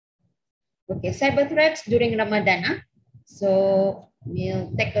Okay, cyber threats during Ramadan. So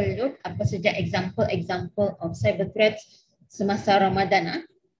we'll take a look apa saja example of cyber threats semasa Ramadan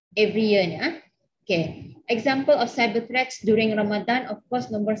every year ni. Okay, example of cyber threats during Ramadan, of course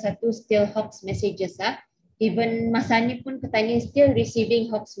number satu still hoax messages Even masa ni pun kita ni still receiving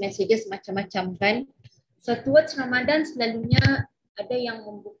hoax messages macam-macam kan. So towards Ramadan selalunya ada yang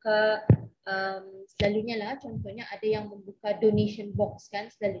membuka selalunya lah, contohnya ada yang membuka donation box kan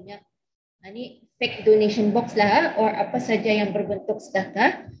selalunya. Ini fake donation box lah or apa saja yang berbentuk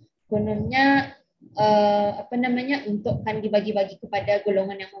sedekah. Kononnya apa namanya untuk kan dibagi-bagi kepada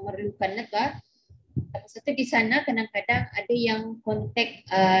golongan yang memerlukan lah. Satu di sana kadang-kadang ada yang kontak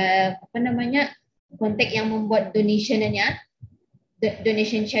apa namanya kontak yang membuat donationnya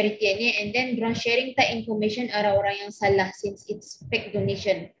donation charity ini, and then dorang sharing that information arah orang yang salah since it's fake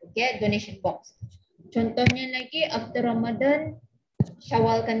donation. Okay, donation box. Contohnya lagi after Ramadan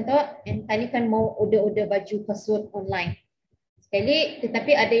Syawal kan tu, and tadi kan mau order baju kasut online. Sekali,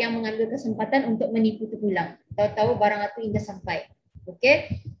 tetapi ada yang mengambil kesempatan untuk menipu terpulang. Tahu-tahu barang itu indah sampai.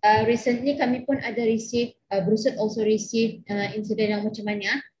 Okay, recently kami pun ada receive, Brusut also receive insiden yang macam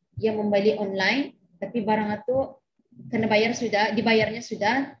mana, yang membeli online, tapi barang itu kena bayar sudah, dibayarnya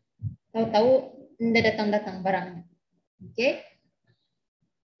sudah, tahu-tahu indah datang-datang barangnya. Okay,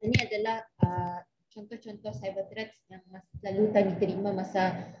 ini adalah contoh-contoh cyber threats yang selalu kami terima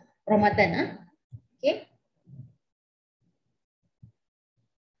masa Ramadan. Okay.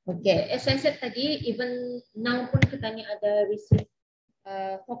 Okay, as I said tadi, even now pun kita ni ada receive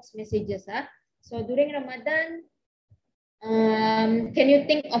hoax messages. So during Ramadan, can you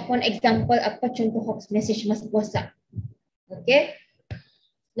think of one example apa contoh hoax message masa puasa? Okay.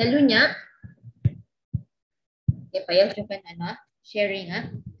 Selalunya, okay, payah coba sharing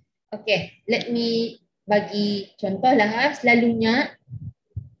Okay, let me bagi contoh lah. Selalunya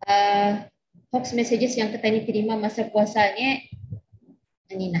hoax messages yang kita ni terima masa puasa ni,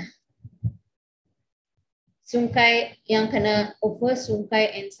 ini nah. Sungkai yang kena offer,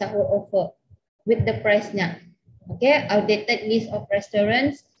 sungkai and sahur offer with the price-nya. Okay, outdated list of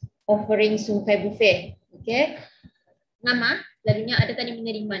restaurants offering sungkai buffet. Okay, nama selalunya ada tadi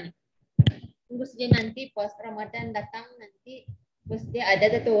menerima ni. Tunggu saja nanti puasa Ramadan datang nanti. Terus dia ada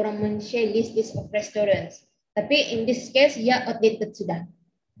tu orang men-share list of restaurants. Tapi in this case, ya outdated sudah.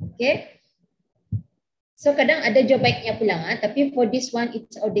 Okay. So kadang ada job baiknya pulang. Tapi for this one,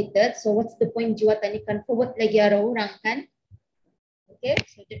 it's outdated. So what's the point jiwa tanikan forward lagi arah orang kan? Okay.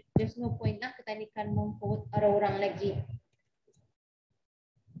 So there's no point lah ketanikan memforward arah orang lagi.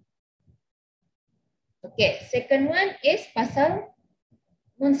 Okay. Second one is pasal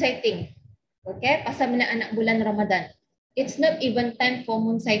moon sighting. Okay. Pasal mana anak bulan Ramadan. It's not even time for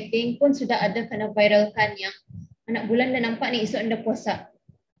moon sighting pun sudah ada kena viralkan yang anak bulan dah nampak ni esok anda puasa.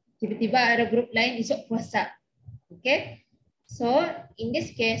 Tiba-tiba ada grup lain esok puasa. Okay. So in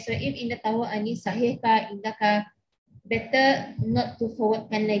this case, so if Indah tahu ni sahih kah, Indah kah, better not to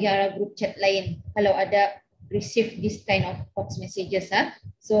forwardkan lagi arah grup chat lain kalau ada receive this kind of hoax messages.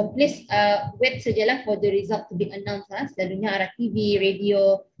 So please wait sajalah for the result to be announced. Selalunya arah TV,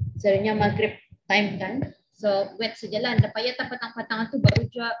 radio, selalunya maghrib time kan. So wait sajalah, anda payah petang-petang tu baru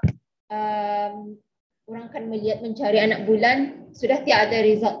juga orang akan melihat mencari anak bulan sudah tiada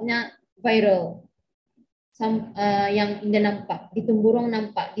resultnya viral. Yang Indah nampak, di Temburong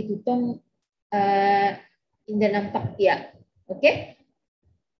nampak, di Tutong Indah nampak tiada. Okay.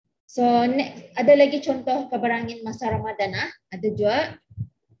 So next, ada lagi contoh keberangin masa Ramadan ada juga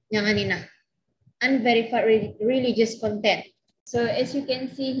yang ini unverified religious content. So as you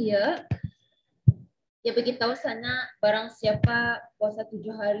can see here, dia beritahu sana barang siapa puasa 7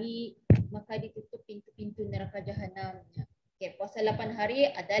 hari maka ditutup pintu-pintu neraka jahanam. Okay, puasa 8 hari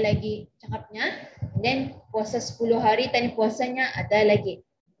ada lagi cakapnya. Dan puasa 10 hari tadi puasanya ada lagi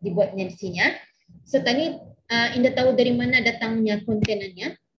dibuatnya di sini. So tadi Indah tahu dari mana datangnya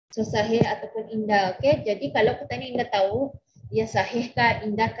kontenannya. So sahih ataupun Indah. Okay, jadi kalau kita ni Indah tahu ya sahih kah,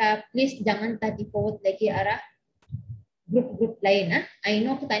 Indah kah, please jangan tadi forward lagi arah grup-grup lain. I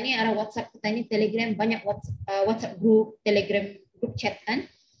know kita ni arah WhatsApp, kita ni Telegram, banyak WhatsApp group, Telegram group chat kan.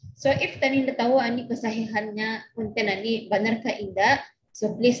 So if tadi Indah tahu ni kesahihannya konten ni benar ke Indah,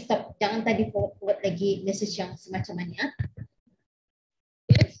 so please stop, jangan tadi forward lagi message yang semacam ni.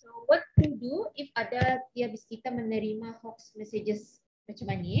 Okay, so what to do if ada habis kita menerima hoax messages macam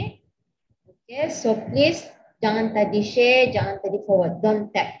ni? Okay, so please jangan tadi share, jangan tadi forward,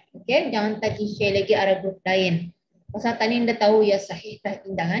 don't tap. Okay, jangan tadi share lagi arah grup lain. Pasal tadi Indah tahu ya sahih tak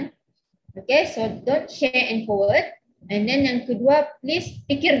indahan. Okay, so don't share and forward. And then yang kedua, please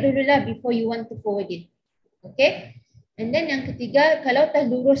fikir dululah before you want to forward it. Okay, And then yang ketiga, kalau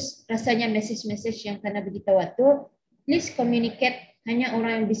tak lurus rasanya message-message yang kena beritahu tu, please communicate hanya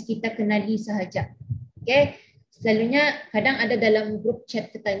orang yang bis kita kenali sahaja. Okay. Selalunya kadang ada dalam grup chat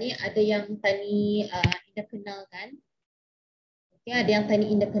kita ni ada yang tani Ina kenal kan. Okay, ada yang tani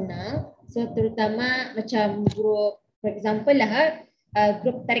Ina kenal. So terutama macam grup, for example lah,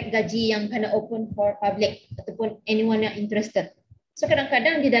 grup tarik gaji yang kena open for public ataupun anyone yang interested. So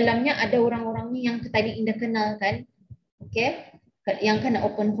kadang-kadang di dalamnya ada orang-orang ni yang tadi Ina kenal kan. Okay, yang kena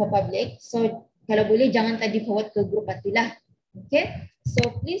open for public. So kalau boleh jangan tadi forward ke grup itulah. Okay,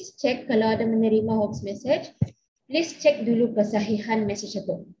 so please check kalau ada menerima hoax message. Please check dulu kesahihan message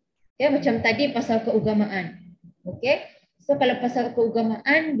itu. Okay, macam tadi pasal keagamaan. Okay, so kalau pasal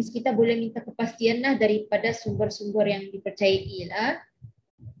keagamaan, bis kita boleh minta kepastian lah daripada sumber-sumber yang dipercayai lah.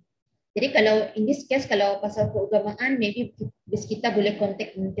 Jadi kalau in this case, kalau pasal keagamaan, maybe bis kita boleh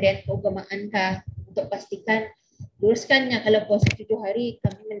kontak Kementerian Keagamaan kah untuk pastikan luruskannya kalau puasa 7 hari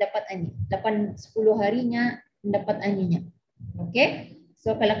kami mendapat ani. 8-10 harinya mendapat aninya. Okay.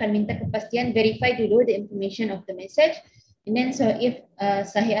 So kalau akan minta kepastian, verify dulu the information of the message. And then so if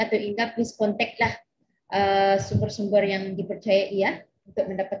sahih atau indah, please contact lah sumber-sumber yang dipercayai ya untuk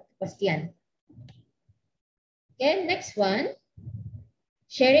mendapat kepastian. Okay, next one.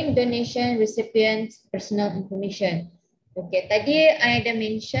 Sharing donation recipients personal information. Okay, tadi I ada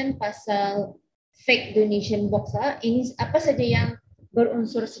mention pasal fake donation box lah. Ini apa saja yang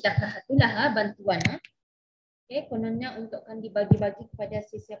berunsur sedekah itulah bantuan. Okay, kononnya untuk akan dibagi-bagi kepada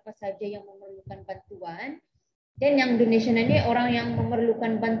sesiapa saja yang memerlukan bantuan. Dan yang donation ini orang yang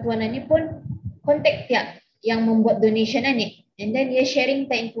memerlukan bantuan ini pun kontak dia yang membuat donation ini. And then dia sharing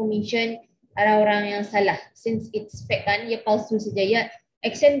the information orang yang salah. Since it's fake kan, dia palsu saja ya.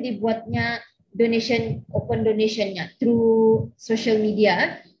 Action dibuatnya donation, open donationnya through social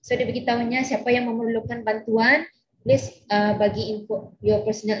media. So dia beritahunya siapa yang memerlukan bantuan, please bagi info, your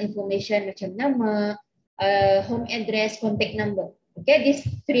personal information macam nama, home address, contact number. Okay, this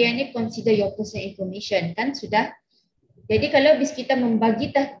three ini consider your personal information kan sudah. Jadi kalau bis kita membagi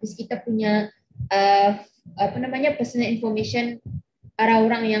bis kita punya personal information arah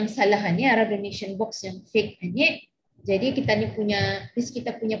orang yang salah ni, arah donation box yang fake ni. Jadi kita ni punya bis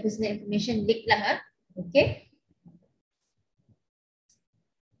kita punya personal information leak lah. Okay.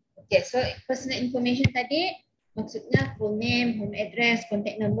 Okay, so personal information tadi maksudnya full name, home address,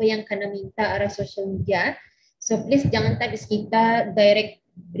 contact number yang kena minta arah social media. So please jangan habis kita direct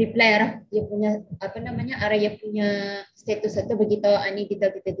reply arah dia punya arah dia punya status atau beritahu ani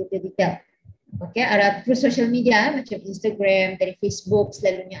detail. Okay, arah through social media macam Instagram, dari Facebook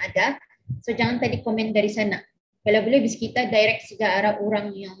selalunya ada. So jangan tadi komen dari sana. Kalau boleh bis kita direct saja arah orang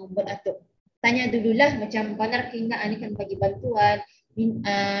yang membuat atau tanya dululah macam benar kita ani kan bagi bantuan.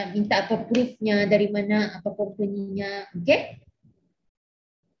 Minta apa proofnya, dari mana, apa company-nya, okay?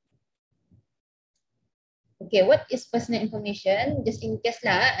 Okay, what is personal information? Just in case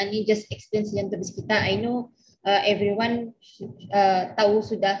lah, ini just explain saja untuk kita. I know everyone tahu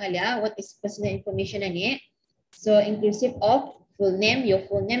sudah kali ya, what is personal information ini. So inclusive of full name, your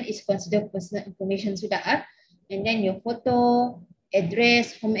full name is considered personal information sudah. And then your photo,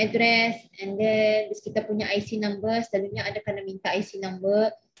 address, home address, and then kita punya IC number, selalunya ada kena minta IC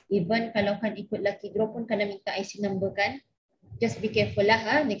number, even kalau kan ikut lucky draw pun kena minta IC number kan, just be careful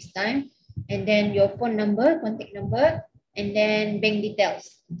lah next time. And then your phone number, contact number, and then bank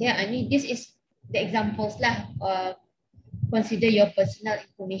details. Okay, this is the examples lah, consider your personal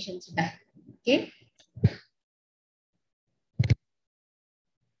information sudah. Okay.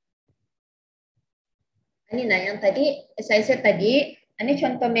 Ini lah yang tadi saya said tadi, ini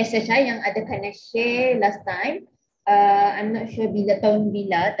contoh message yang ada kena share last time. I'm not sure tahun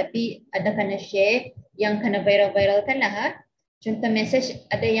bila, tapi ada kena share yang kena viral kan lah. Contoh message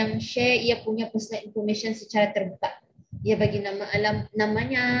ada yang share ia punya personal information secara terbuka. Ia bagi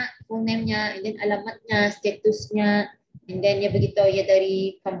namanya, full name-nya, and then alamatnya, statusnya, and then ia beritahu ia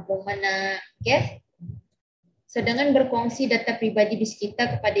dari kampung mana, okay? So dengan berkongsi data pribadi bis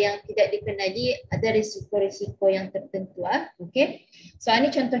kita kepada yang tidak dikenali, ada risiko-risiko yang tertentu. Okay. So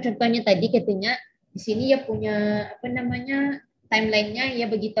ini contoh-contohnya tadi katanya di sini ia punya timeline-nya, ia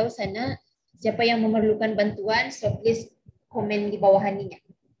beritahu sana siapa yang memerlukan bantuan, so please komen di bawahnya.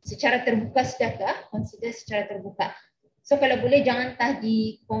 Secara terbuka sudahkah? Consider secara terbuka. So kalau boleh jangan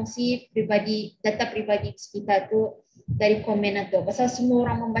dikongsi pribadi, data pribadi kita tu dari komen atau pasal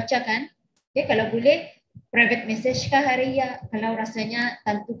semua orang membaca kan. Okay, kalau boleh private message kah hari ya, kalau rasanya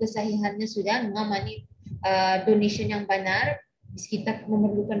tentu kesahihannya sudah mengamani donation yang benar, kita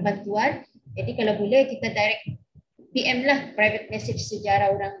memerlukan bantuan. Jadi kalau boleh kita direct PM lah, private message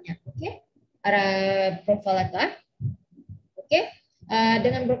sejarah orangnya, okay? Arah profile atau Okay.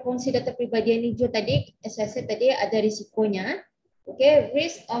 Dengan berkongsi data peribadi yang hijau tadi, saya tadi ada risikonya. Okay,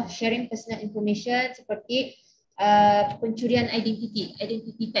 risk of sharing personal information seperti pencurian identity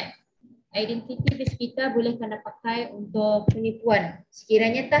theft. Identiti base kita boleh kena pakai untuk penipuan.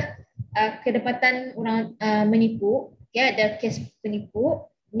 Sekiranya kedapatan orang menipu, okay, ada kes penipu,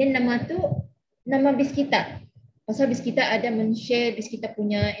 dan nama tu nama base kita. Pasal base kita ada men-share base kita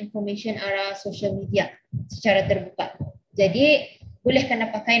punya information arah social media secara terbuka. Jadi boleh kena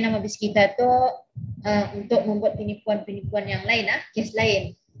pakai nama base kita tu untuk membuat penipuan-penipuan yang lain, kes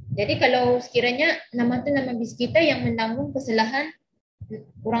lain. Jadi kalau sekiranya nama tu nama base kita yang menanggung kesalahan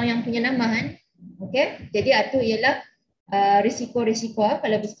orang yang punya nama kan. Okay. Jadi itu ialah risiko-risiko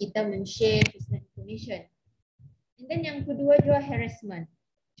kalau base kita men-share personal information. And then yang kedua juga harassment.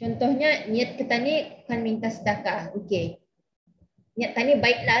 Contohnya niat kita ni kan minta sedekah. Okay. Niat tani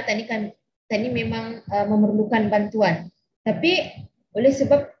baiklah, tani memang memerlukan bantuan. Tapi oleh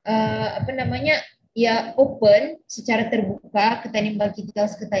sebab ia open secara terbuka, ketani bagi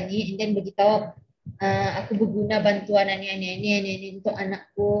details ke tani, and then beritahu aku berguna bantuan ini untuk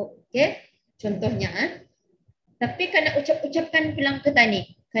anakku, okay? Contohnya, tapi kena ucapkan bilang ke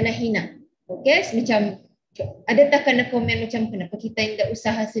tani, kena hina, okay? Macam ada tak kena komen macam kenapa kita tidak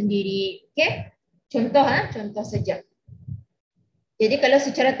usaha sendiri, okay? Contoh saja. Jadi kalau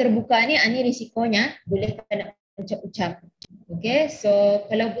secara terbuka ni risikonya boleh kena ucap-ucap. Okay, so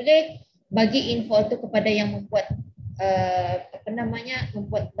kalau boleh bagi info tu kepada yang membuat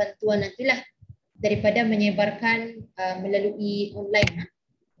membuat bantuan nantilah daripada menyebarkan melalui online.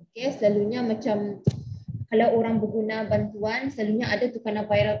 Okay, selalunya macam kalau orang berguna bantuan, selalunya ada tu kena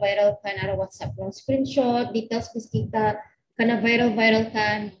viral-viralkan arah WhatsApp, orang screenshot details kita kena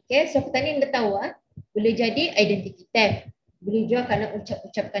viral-viralkan. Okay, so kita ni dah tahu boleh jadi identity theft, boleh juga kena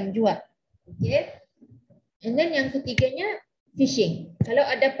ucap-ucapkan juga. Okay. And then yang ketiganya phishing. Kalau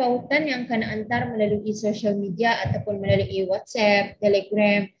ada pautan yang kena antar melalui social media ataupun melalui WhatsApp,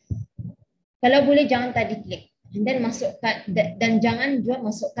 Telegram, kalau boleh jangan tadi klik. And then masukkan dan jangan juga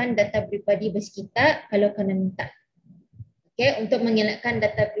masukkan data pribadi base kita kalau kena minta. Okay, untuk mengelakkan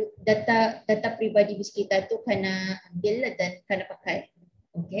data pribadi base kita tu kena ambil dan kena pakai.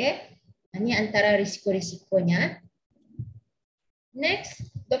 Okay, ini antara risiko-risikonya.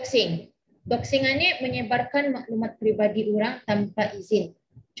 Next, doxing. Doxing ini menyebarkan maklumat pribadi orang tanpa izin.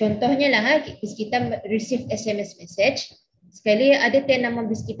 Contohnya bis kita receive SMS message, sekali ada nama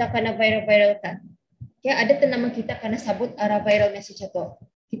bis kita kena viral-viralkan. Ya, ada nama kita kena sabut arah viral message itu.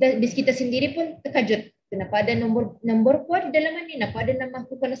 Bis kita sendiri pun terkejut. Kenapa ada nombor kuat di dalam ini? Kenapa ada nama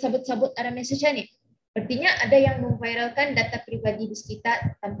aku kena sabut-sabut arah message ini? Artinya ada yang memviralkan data pribadi bis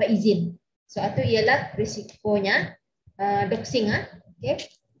kita tanpa izin. So itu ialah risikonya doxing. Okay.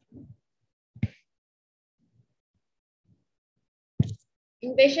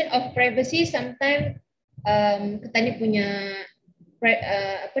 Invasion of privacy, sometimes kita ni punya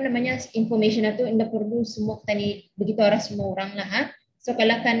information itu tidak perlu semua kita ni begitu arah semua orang lah. So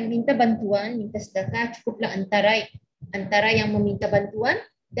kalau kan minta bantuan, minta sedekah, cukuplah antara yang meminta bantuan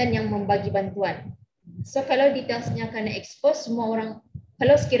dan yang membagi bantuan. So kalau detailsnya kena expose semua orang,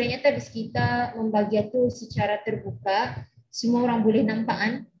 kalau sekiranya kita membagi itu secara terbuka, semua orang boleh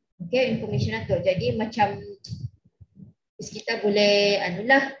nampak okay, information itu. Jadi macam kita boleh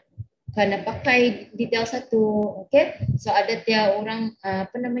kena pakai detail satu, okay? So ada orang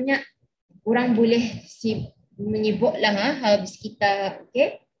orang boleh menyebutlah habis kita,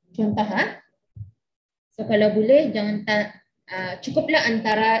 okay? Contoh So kalau boleh jangan cukuplah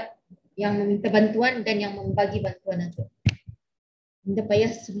antara yang meminta bantuan dan yang membagi bantuan itu. Tidak payah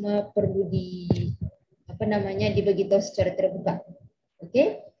semua perlu dibagi tahu secara terbuka.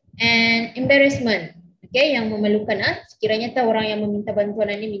 Okay? And embarrassment. Okay, yang memalukan sekiranya orang yang meminta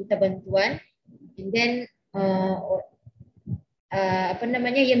bantuan ini minta bantuan, and then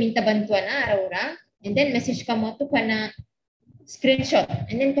ia minta bantuan orang, and then message kamu tu kena screenshot,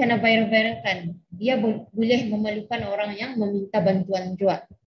 and then kena viral-viralkan. Dia boleh memalukan orang yang meminta bantuan juga.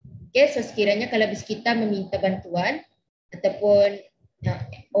 Okay, so sekiranya kalau bis kita meminta bantuan ataupun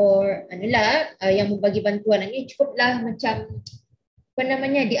yang membagi bantuan ini cukuplah macam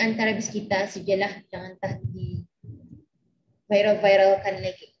di antara bis kita sajalah, jangan di viral-viralkan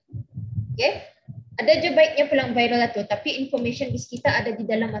lagi. Okay? Ada je baiknya pulang viral itu, tapi information bis kita ada di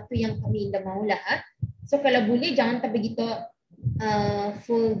dalam itu yang kami tidak maulah. So kalau boleh jangan begitu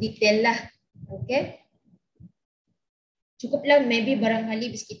full detail lah. Okay? Cukuplah maybe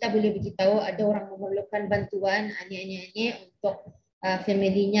barangkali bis kita boleh beritahu ada orang memerlukan bantuan ini untuk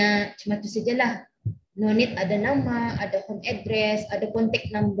family-nya, cuma itu sajalah. No need ada nama, ada home address, ada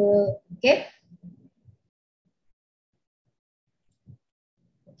contact number, okay?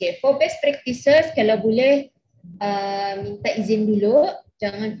 Okay, for best practices, kalau boleh minta izin dulu.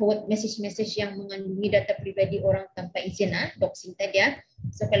 Jangan forward message-message yang mengandungi data pribadi orang tanpa izin, doxing tadi ya.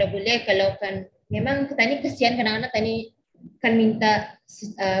 So kalau boleh, kalau kan memang tani kesian kadang-kadang tani kan minta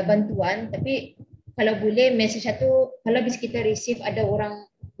bantuan, tapi kalau boleh message itu kalau bis kita receive ada orang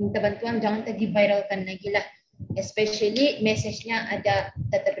minta bantuan, jangan tadi viralkan lagi lah. Especially message-nya ada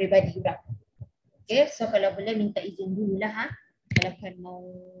data pribadi orang. Okay, so kalau boleh minta izin dulu lah kalau kan mau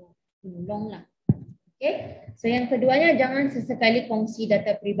menolong lah. Okay, so yang keduanya jangan sesekali kongsi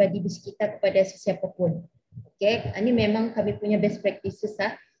data pribadi bis kita kepada sesiapa pun. Okay, ini memang kami punya best practices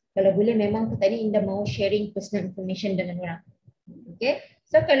Kalau boleh memang tadi Indah mau sharing personal information dengan orang. Okay,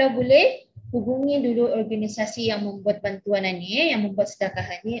 so kalau boleh hubungi dulu organisasi yang membuat bantuan ini, yang membuat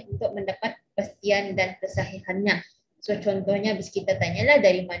sedekah ini untuk mendapat kepastian dan kesahihannya. So contohnya bis kita tanyalah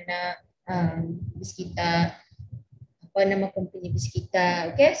dari mana bis kita apa nama company bis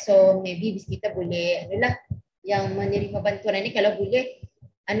kita. Okay, so maybe bis kita boleh adalah yang menerima bantuan ini kalau boleh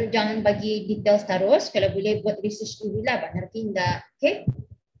jangan bagi details terus, kalau boleh buat research dulu lah benar tidak. Okay.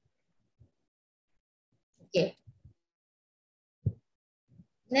 Okay.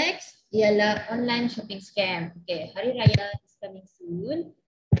 Next ialah online shopping scam. Okay, hari raya is coming soon.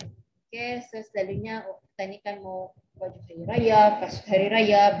 Okay, so selalunya tani kan mau baju hari raya, kasut hari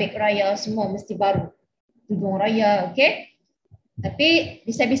raya, beg raya, semua mesti baru. Tudung raya, okay? Tapi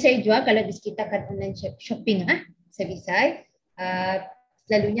bisa-bisa juga kalau bis kita kan online shopping, bisa-bisa.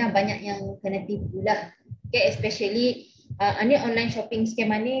 Selalunya banyak yang kena tipu lah. Okay, especially ini online shopping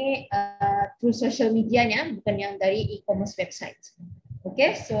scam ini through social media-nya, bukan yang dari e-commerce website.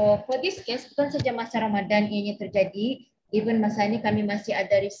 Okay, so for this case, bukan saja masa Ramadan ini terjadi, even masa ini kami masih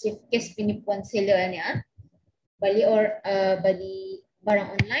ada receive case penipuan seller-nya, beli barang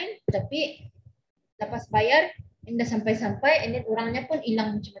online, tapi lepas bayar, anda sampai-sampai, and then orangnya pun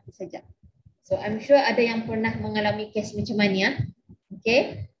hilang macam itu saja. So I'm sure ada yang pernah mengalami case macam ni ya.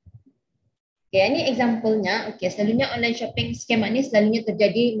 Okay. Okay, ini example-nya. Okay, selalunya online shopping scam ini selalunya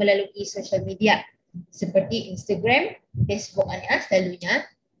terjadi melalui social media seperti Instagram, Facebook selalunya.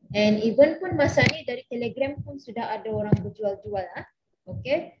 And even pun masa ni dari Telegram pun sudah ada orang berjual-jual.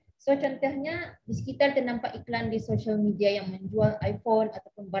 Okay. So contohnya di sekitar ternampak iklan di social media yang menjual iPhone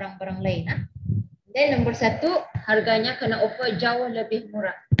ataupun barang-barang lain. Dan nombor satu, harganya kena offer jauh lebih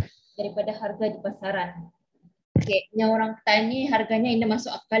murah daripada harga di pasaran. Okay, yang orang tanya harganya ini masuk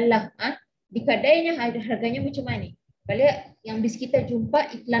akal lah. Di kedainya harganya macam mana? Kalau yang bis kita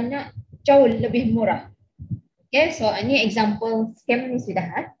jumpa iklannya jauh lebih murah. Okay, so ini example scam ni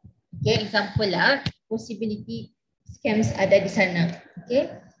sudah. Okay, example lah possibility scams ada di sana.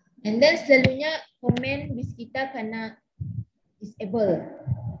 Okay, and then selalunya komen bis kita kena disable.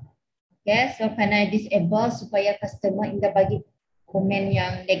 Okay, so kena disable supaya customer tidak bagi komen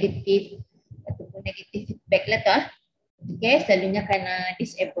yang negatif ataupun negatif feedback lah tu. Okay, selalunya kena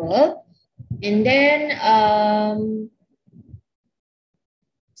disable. And then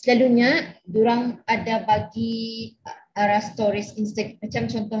selalunya durang ada bagi arah stories macam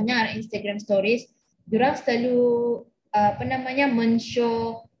contohnya arah Instagram stories, durang selalu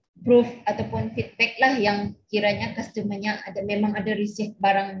men-show proof ataupun feedback lah yang kiranya customernya memang ada receive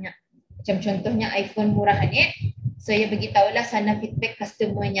barangnya. Macam contohnya iPhone murah ni, saya beritahulah sana feedback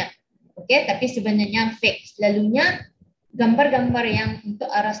customernya. Okay, tapi sebenarnya fake. Selalunya gambar-gambar yang untuk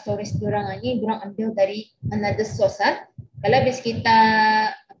arah stories diorang ni, diorang ambil dari another source. Kalau bis kita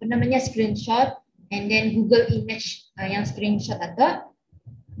screenshot and then Google image yang screenshot atau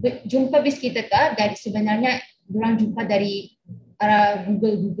jumpa bis kita dari sebenarnya diorang jumpa dari arah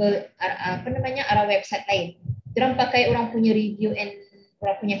Google arah website lain. Diorang pakai orang punya review and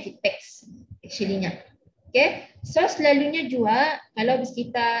orang punya feedback actually-nya. Okay, so selalunya juga kalau bis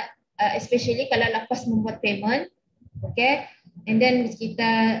kita especially kalau lepas membuat payment, okay, and then bis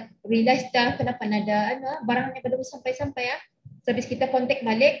kita realize kenapa ada barangnya belum sampai-sampai so bis kita contact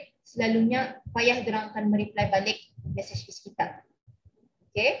balik, selalunya payah diorang akan mereply balik message bis kita.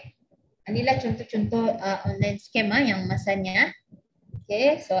 Okay, inilah contoh-contoh online scam yang masanya.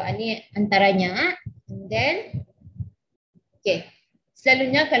 Okay, so ini antaranya. And then okay,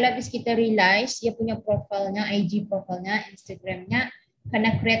 selalunya kalau bis kita realize dia punya profilnya, IG profilnya, Instagramnya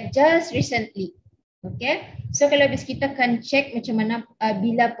kena create just recently. Okay, so kalau bis kita kan check macam mana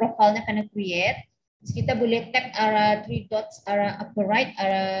bila profilnya kena create, bis kita boleh tap arah 3 dots arah upper right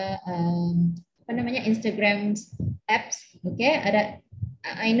arah Instagram apps. Okay, ada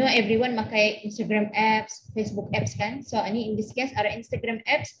I know everyone pakai Instagram apps, Facebook apps kan. So ini in this case arah Instagram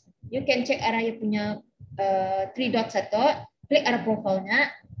apps, you can check arah you punya 3 dots atau klik arah profilnya,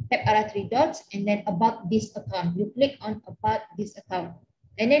 tap arah 3 dots and then about this account. You click on about this account.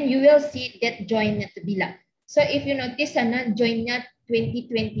 And then you will see that joinnya tu bila. So if you notice sana joinnya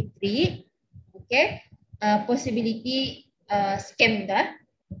 2023, okay, possibility scam dah.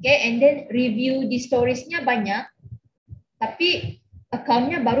 Okay, and then review di storiesnya banyak, tapi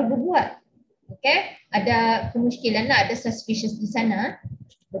accountnya baru berbuat. Okay, ada kemungkinan lah, ada suspicious di sana.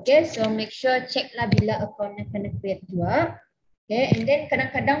 Okay, so make sure check lah bila accountnya kena create juga. Okay, and then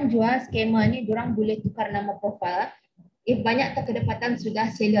kadang-kadang juga skema ni diorang boleh tukar nama profile. If banyak tak kedapatan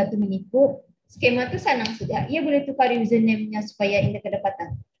sudah seller tu menipu, skema tu senang saja. Ia boleh tukar username-nya supaya indah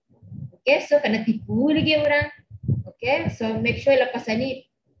kedapatan. Okay, so kena tipu lagi orang. Okay, so make sure lepas ni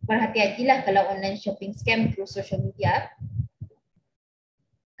berhati-hatilah kalau online shopping scam through social media.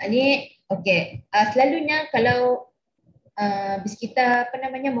 Ini okay. Selalunya kalau bis kita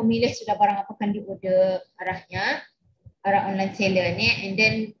memilih sudah barang apa kan di order arahnya, arah online seller ni, and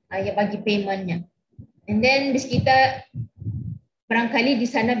then ia bagi paymentnya. And then bis kita barangkali di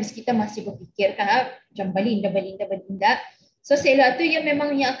sana bis kita masih berfikir macam balinda. So seller tu yang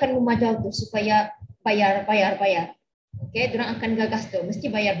memang yang akan memajau tu supaya bayar. Okay, diorang akan gagas tu mesti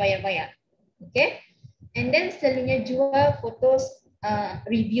bayar. Okay, and then selalunya juga fotos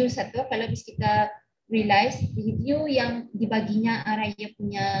review satu, kalau bis kita realize review yang dibaginya arah ia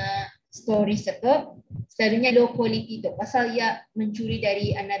punya story satu selalunya low quality tu, pasal ia mencuri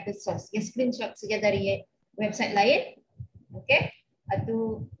dari another source, ia screenshot saja dari website lain, okay,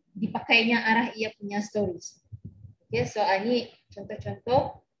 atau dipakainya arah ia punya stories. Okay, so ini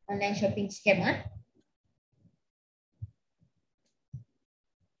contoh-contoh online shopping scam.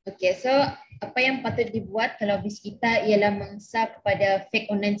 Okay, so apa yang patut dibuat kalau bis kita ialah mangsa kepada fake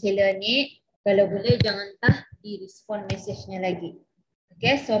online seller ni, kalau boleh jangan di respond message-nya lagi.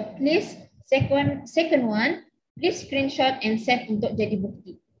 Okay, so please second one, please screenshot and send untuk jadi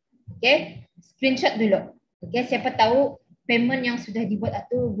bukti. Okay, screenshot dulu. Okay, siapa tahu payment yang sudah dibuat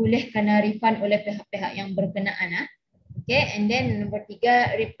itu boleh kena refund oleh pihak-pihak yang berkenaan. Okay, and then number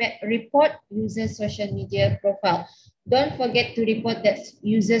 3, report user social media profile. Don't forget to report that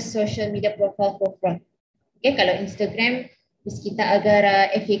user social media profile for fraud. Okay, kalau Instagram, bis kita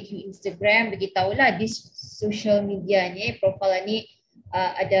agar FAQ Instagram beritahulah di social media ni, profile ni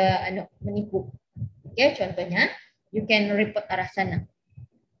ada menipu. Okay, contohnya, you can report arah sana.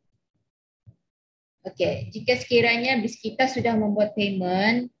 Okay, jika sekiranya bis kita sudah membuat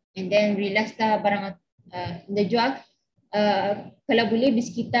payment and then realize barang dah jual, kalau boleh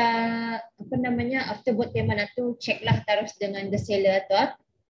bis kita after buat payment itu checklah terus dengan the seller tu.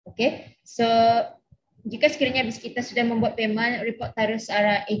 Okay, so jika sekiranya bis kita sudah membuat payment, report terus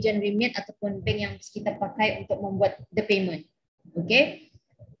arah agent remit ataupun bank yang bis kita pakai untuk membuat the payment. Okay,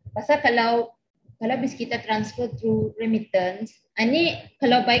 pasal kalau bis kita transfer through remittance, ini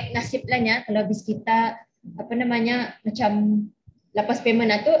kalau baik nasib lahnya, kalau bis kita macam lepas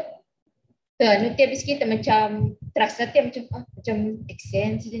payment itu nanti habis kita macam trust nanti macam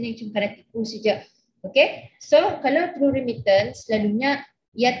exchange saja ni, macam kena tipu saja. Okay, so kalau through remittance selalunya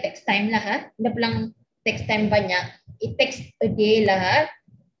ia takes time lah. Dia pulang takes time banyak. It takes a day lah.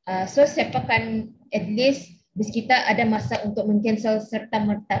 So siapakan at least bis kita ada masa untuk men-cancel serta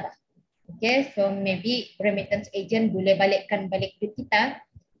merta lah. Okay, so maybe remittance agent boleh balikkan balik duit kita.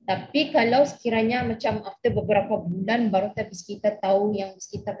 Tapi kalau sekiranya macam after beberapa bulan baru bis kita tahu yang bis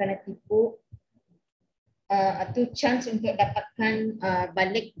kita kena tipu, atau chance untuk dapatkan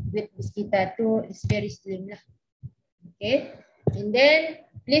balik duit bis kita tu is very slim lah. Okay, and then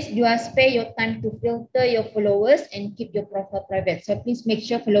please do spare your time to filter your followers and keep your profile private. So please make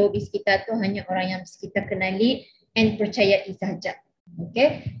sure follower bis kita tu hanya orang yang bis kita kenali and percayai sahaja.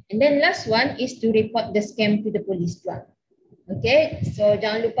 Okay, and then last one is to report the scam to the police juga. Okay, so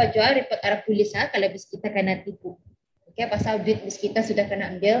jangan lupa juga report arah polis kalau bis kita kena tipu. Okay, pasal duit bis kita sudah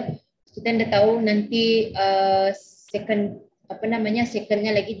kena ambil, kita dah tahu nanti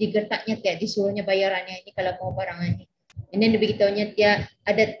secondnya lagi digertaknya tiap disuruhnya bayarannya ini kalau mau barang ini. And then diberitahunya dia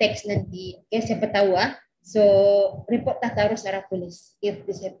ada tax nanti. Okay, siapa tahu so report terus arah polis if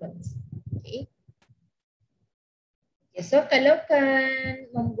this happens. Okay. Okay, so kalau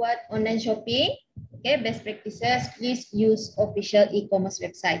kan membuat online shopping, okay, best practices, please use official e-commerce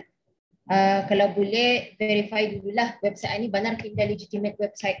website. Kalau boleh verify dululah website ini benar kita legitimate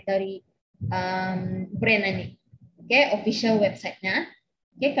website dari brand ini. Okay, official website-nya.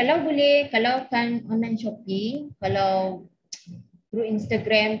 Okay, kalau boleh, kalau kan online shopping, kalau through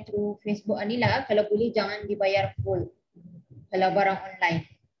Instagram, through Facebook inilah, kalau boleh jangan dibayar full kalau barang online.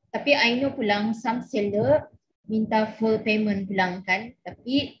 Tapi I know pulang some seller minta full payment pulang kan.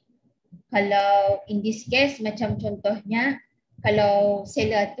 Tapi kalau in this case macam contohnya kalau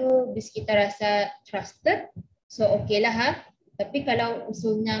seller tu bis kita rasa trusted, so okay lah Tapi kalau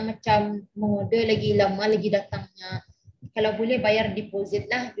usulnya macam mengorder lagi lama lagi datangnya, kalau boleh bayar deposit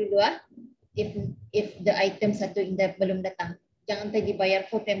lah dulu if the item satu indah belum datang. Jangan tadi bayar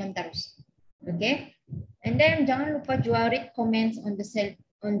full payment terus. Okay? And then jangan lupa jual read comments on the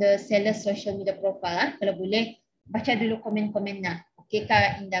seller social media profile. Kalau boleh baca dulu komen-komennya. Okay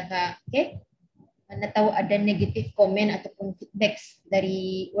kak, Indah kak. Okay? Mana tahu ada negatif komen ataupun feedback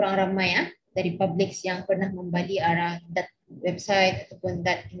dari orang ramai dari public yang pernah membeli arah that website ataupun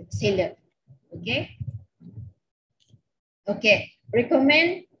that seller. Okay? Okay.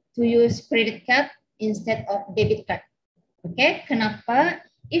 Recommend to use credit card instead of debit card. Okay? Kenapa?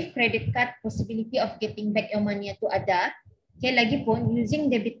 If credit card possibility of getting back your money itu ada, okay, lagipun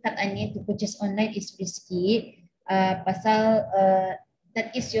using debit card ani to purchase online is risky. Pasal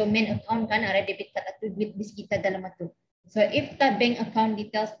that is your main account kan, ada debit card atau duit bis kita dalam itu. So if the bank account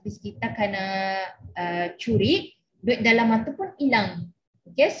details bis kita kena curi, duit dalam itu pun hilang.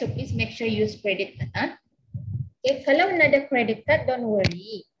 Okay, so please make sure you use credit card. Okay, kalau ada credit card, don't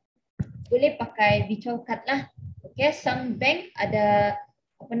worry. Boleh pakai virtual card lah. Okay, some bank ada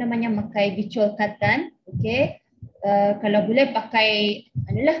apa namanya pakai virtual card kan. Okay, kalau boleh pakai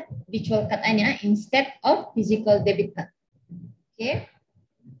adalah virtual card anya instead of physical debit card. Okay.